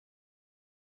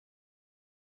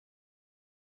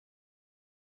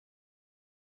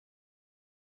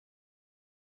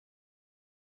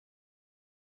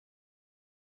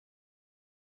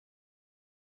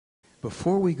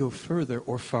before we go further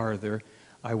or farther,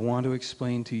 I want to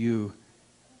explain to you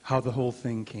how the whole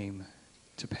thing came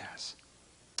to pass.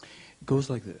 It goes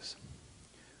like this.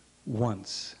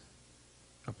 Once,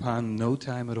 upon no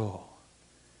time at all,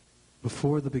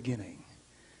 before the beginning,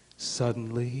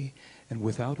 suddenly and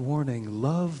without warning,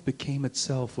 love became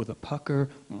itself with a pucker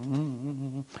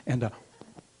and a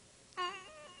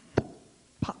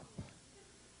pop.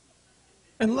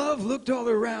 And love looked all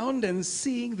around, and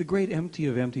seeing the great empty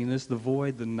of emptiness, the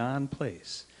void, the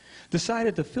non-place,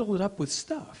 decided to fill it up with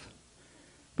stuff.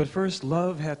 But first,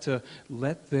 love had to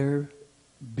let there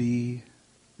be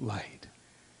light.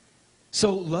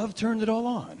 So love turned it all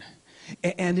on,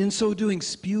 and in so doing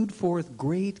spewed forth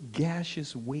great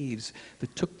gaseous waves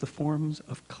that took the forms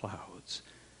of clouds,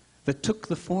 that took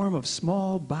the form of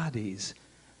small bodies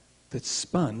that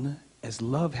spun as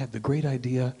love had the great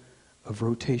idea of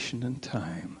rotation and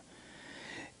time.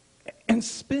 And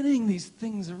spinning these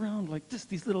things around like this,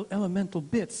 these little elemental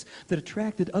bits that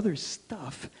attracted other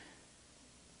stuff,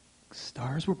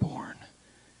 stars were born,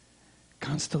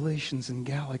 constellations and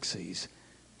galaxies,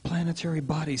 planetary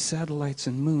bodies, satellites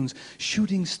and moons,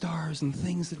 shooting stars and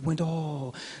things that went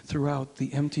all throughout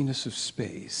the emptiness of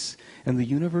space. And the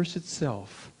universe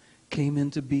itself came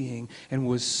into being and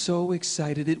was so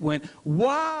excited it went,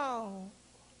 wow!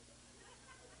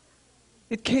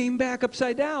 It came back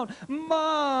upside down.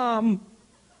 Mom!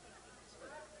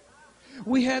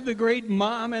 We had the great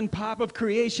mom and pop of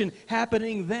creation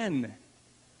happening then.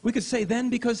 We could say then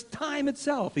because time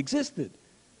itself existed.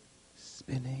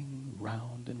 Spinning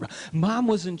round and round. Mom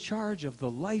was in charge of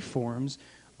the life forms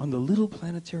on the little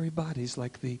planetary bodies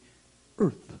like the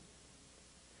Earth.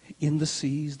 In the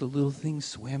seas, the little things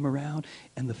swam around,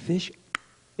 and the fish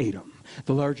ate them.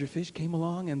 The larger fish came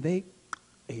along, and they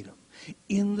ate them.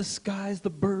 In the skies, the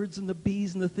birds and the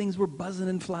bees and the things were buzzing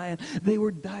and flying. They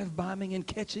were dive bombing and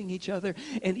catching each other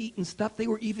and eating stuff. They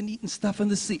were even eating stuff in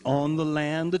the sea. On the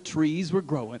land, the trees were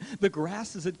growing. The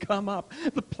grasses had come up.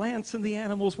 The plants and the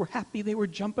animals were happy. They were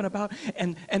jumping about.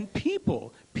 And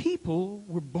people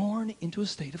were born into a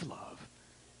state of love.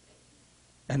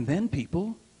 And then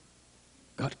people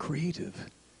got creative.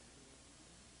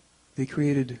 They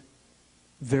created,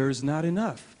 there's not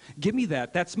enough. Give me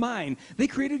that. That's mine. They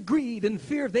created greed and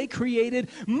fear. They created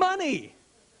money.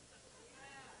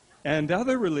 And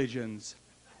other religions.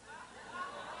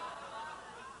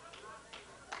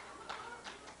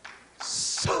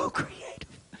 So creative.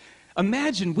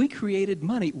 Imagine we created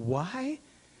money. Why?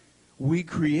 We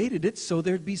created it so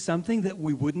there'd be something that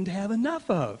we wouldn't have enough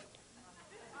of.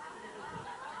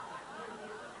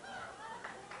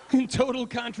 In total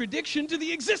contradiction to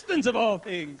the existence of all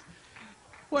things.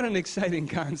 What an exciting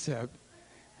concept.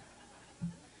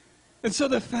 And so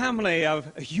the family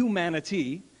of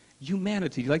humanity, you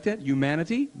like that?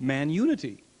 Humanity,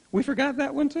 man-unity. We forgot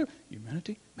that one too.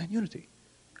 Humanity, man-unity.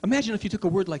 Imagine if you took a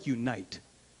word like unite,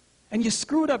 and you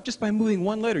screw it up just by moving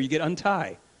one letter, you get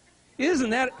untie. Isn't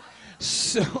that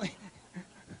so?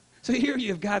 So here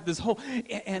you've got this whole,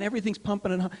 and everything's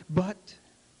pumping and but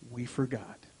we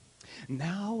forgot.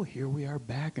 Now here we are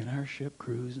back in our ship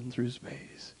cruising through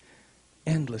space.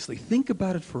 Endlessly. Think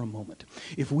about it for a moment.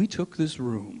 If we took this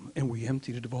room and we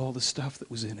emptied it of all the stuff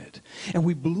that was in it, and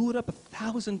we blew it up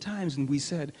 1,000 times and we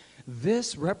said,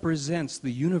 this represents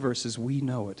the universe as we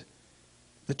know it,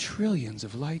 the trillions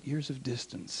of light years of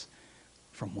distance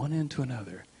from one end to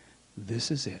another,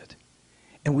 this is it.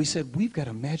 And we said, we've got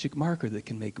a magic marker that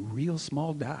can make real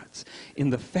small dots in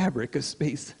the fabric of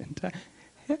space and time.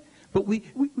 But we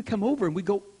come over and we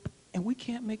go, and we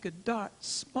can't make a dot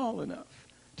small enough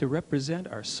to represent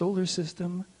our solar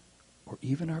system or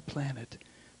even our planet.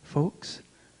 Folks,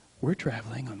 we're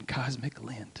traveling on cosmic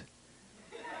lint.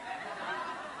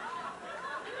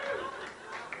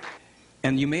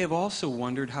 And you may have also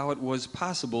wondered how it was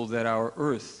possible that our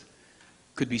Earth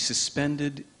could be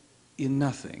suspended in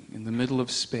nothing, in the middle of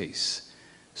space,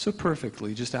 so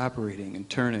perfectly, just operating and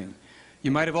turning.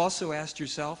 You might have also asked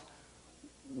yourself,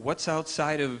 what's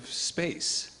outside of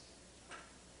space?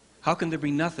 How can there be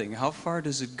nothing? How far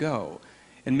does it go?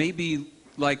 And maybe,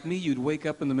 like me, you'd wake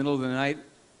up in the middle of the night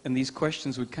and these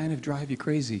questions would kind of drive you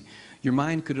crazy. Your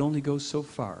mind could only go so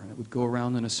far, and it would go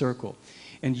around in a circle.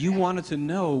 And you wanted to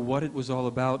know what it was all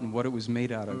about and what it was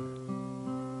made out of.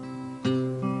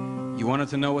 You wanted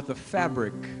to know what the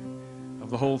fabric of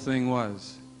the whole thing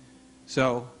was.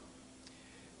 So,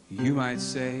 you might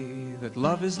say that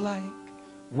love is like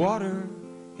water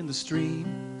in the stream,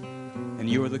 and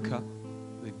you're the cup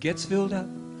that gets filled up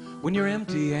when you're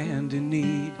empty and in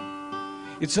need.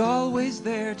 It's always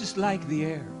there, just like the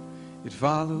air. It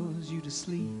follows you to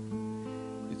sleep.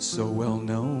 It's so well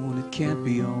known it can't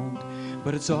be owned.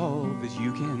 but it's all that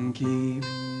you can keep.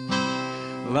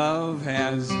 Love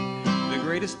has the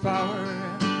greatest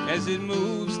power as it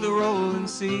moves the rolling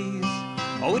seas.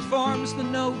 Oh, it forms the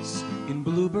notes in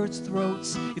bluebirds'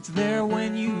 throats. It's there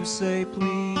when you say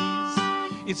please.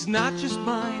 It's not just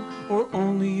mine or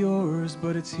only yours,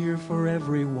 but it's here for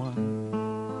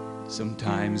everyone.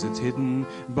 Sometimes it's hidden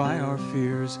by our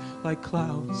fears, like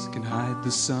clouds can hide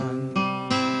the sun.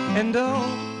 And oh,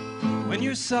 when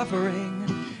you're suffering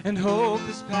and hope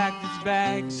has packed its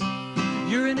bags,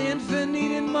 you're an infant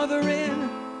needing mothering,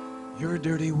 you're a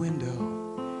dirty window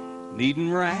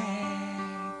needing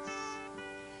rags.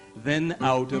 Then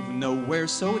out of nowhere,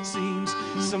 so it seems,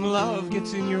 some love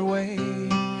gets in your way.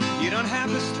 You don't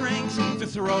have the strength to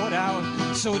throw it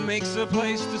out, so it makes a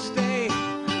place to stay.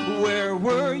 Where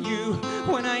were you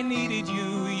when I needed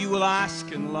you? You will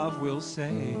ask and love will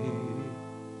say,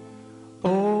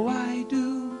 oh, I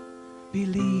do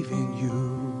believe in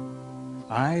you.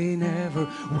 I never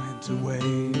went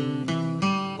away.